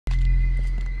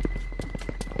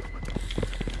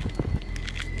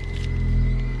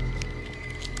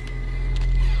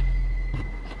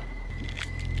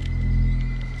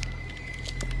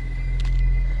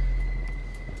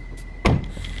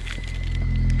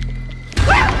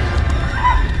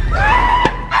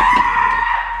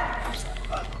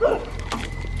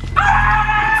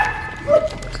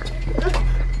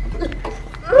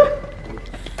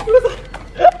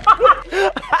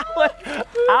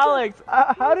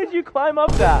did you climb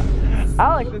up that?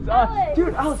 Alex, it's us.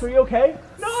 Dude, Alex, are you okay?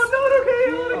 No, I'm not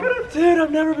okay. Dude,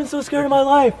 I've never been so scared in my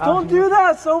life. Don't do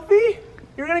that, Sophie.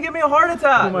 You're gonna give me a heart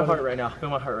attack. Feel my heart right now. Feel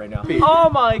my heart right now. Oh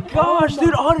my gosh,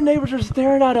 dude, all the neighbors are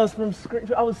staring at us from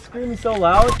I was screaming so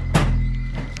loud.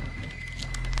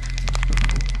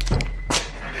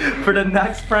 For the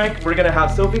next prank, we're gonna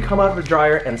have Sophie come out of the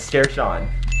dryer and scare Sean.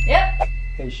 Yep.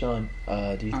 Hey Sean,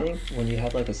 do you think when you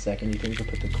have like a second, do you think you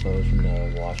could put the clothes from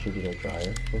the washer to the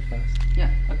dryer real fast?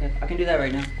 Yeah, okay. I can do that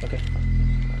right now. Okay.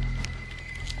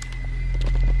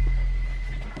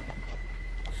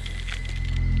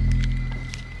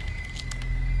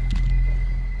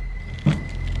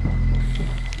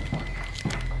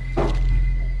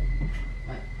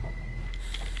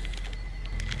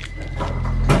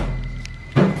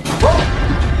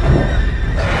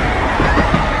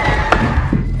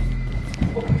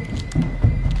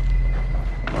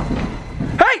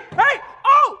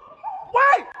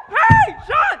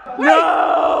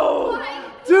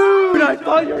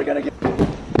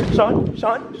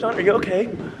 Sean, are you okay?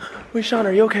 Wait, Sean,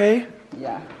 are you okay?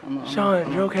 Yeah, I'm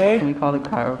Sean, you're okay? Can we call the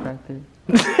chiropractor?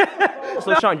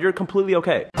 So, Sean, you're completely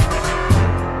okay.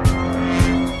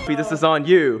 This is on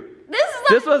you.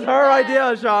 This was her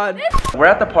idea, Sean. We're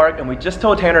at the park and we just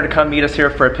told Tanner to come meet us here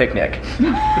for a picnic.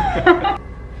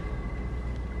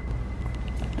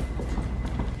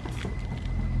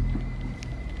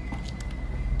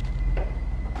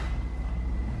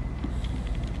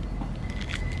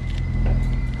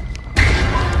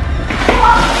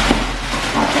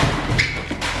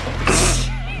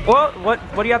 Well,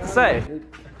 what do you have to say?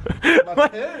 My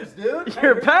pears, dude.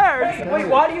 Your pears? Wait,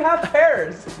 why do you have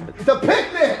pears? It's a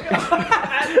picnic!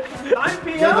 At 9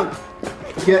 p.m.?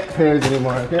 Get pears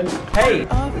anymore, okay? Hey.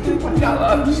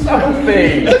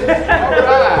 Sophie! Alright,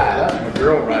 that's my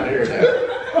girl right here now.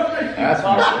 That's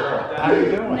my girl. How you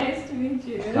doing? Nice to meet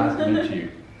you. Nice to meet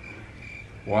you.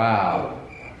 Wow.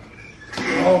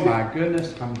 Oh my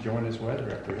goodness, I'm enjoying this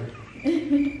weather up here.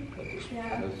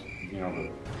 Yeah. You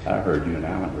know, I heard you and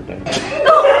Alan were dating.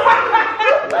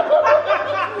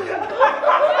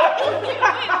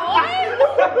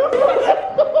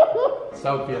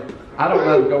 Sophia, I don't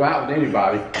let him go out with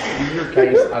anybody. In your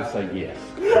case, I'd say yes.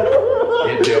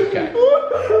 It'd be okay.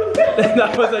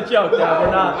 That was a joke, Dad.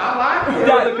 We're not. I like it.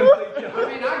 That's a complete joke. I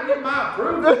mean, I give my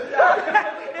approval.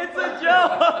 It's a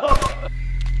joke.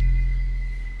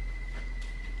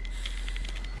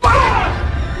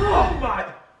 Oh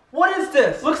my. What is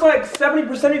this? Looks like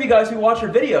 70% of you guys who watch our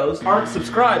videos aren't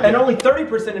subscribed, and only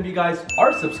 30% of you guys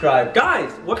are subscribed. Guys,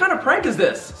 what kind of prank is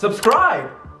this? Subscribe.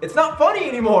 It's not funny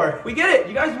anymore. We get it.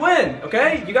 You guys win,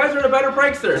 okay? You guys are the better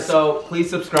pranksters. So please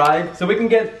subscribe so we can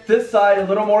get this side a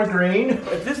little more green.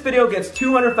 If this video gets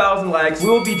 200,000 likes, we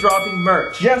will be dropping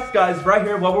merch. Yes, guys, right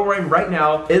here, what we're wearing right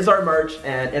now is our merch,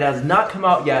 and it has not come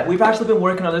out yet. We've actually been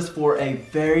working on this for a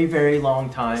very, very long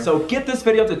time. So get this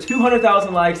video to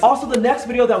 200,000 likes. Also, the next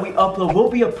video that we upload will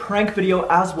be a prank video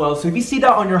as well. So if you see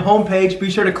that on your homepage,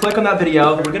 be sure to click on that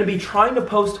video. We're gonna be trying to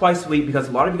post twice a week because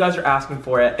a lot of you guys are asking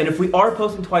for it. And if we are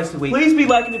posting twice a week, please be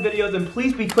liking the videos and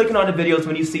please be clicking on the videos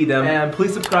when you see them, and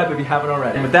please subscribe if you haven't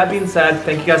already. And with that being said,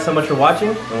 thank you guys so much for watching,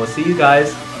 and we'll see you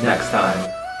guys next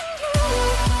time.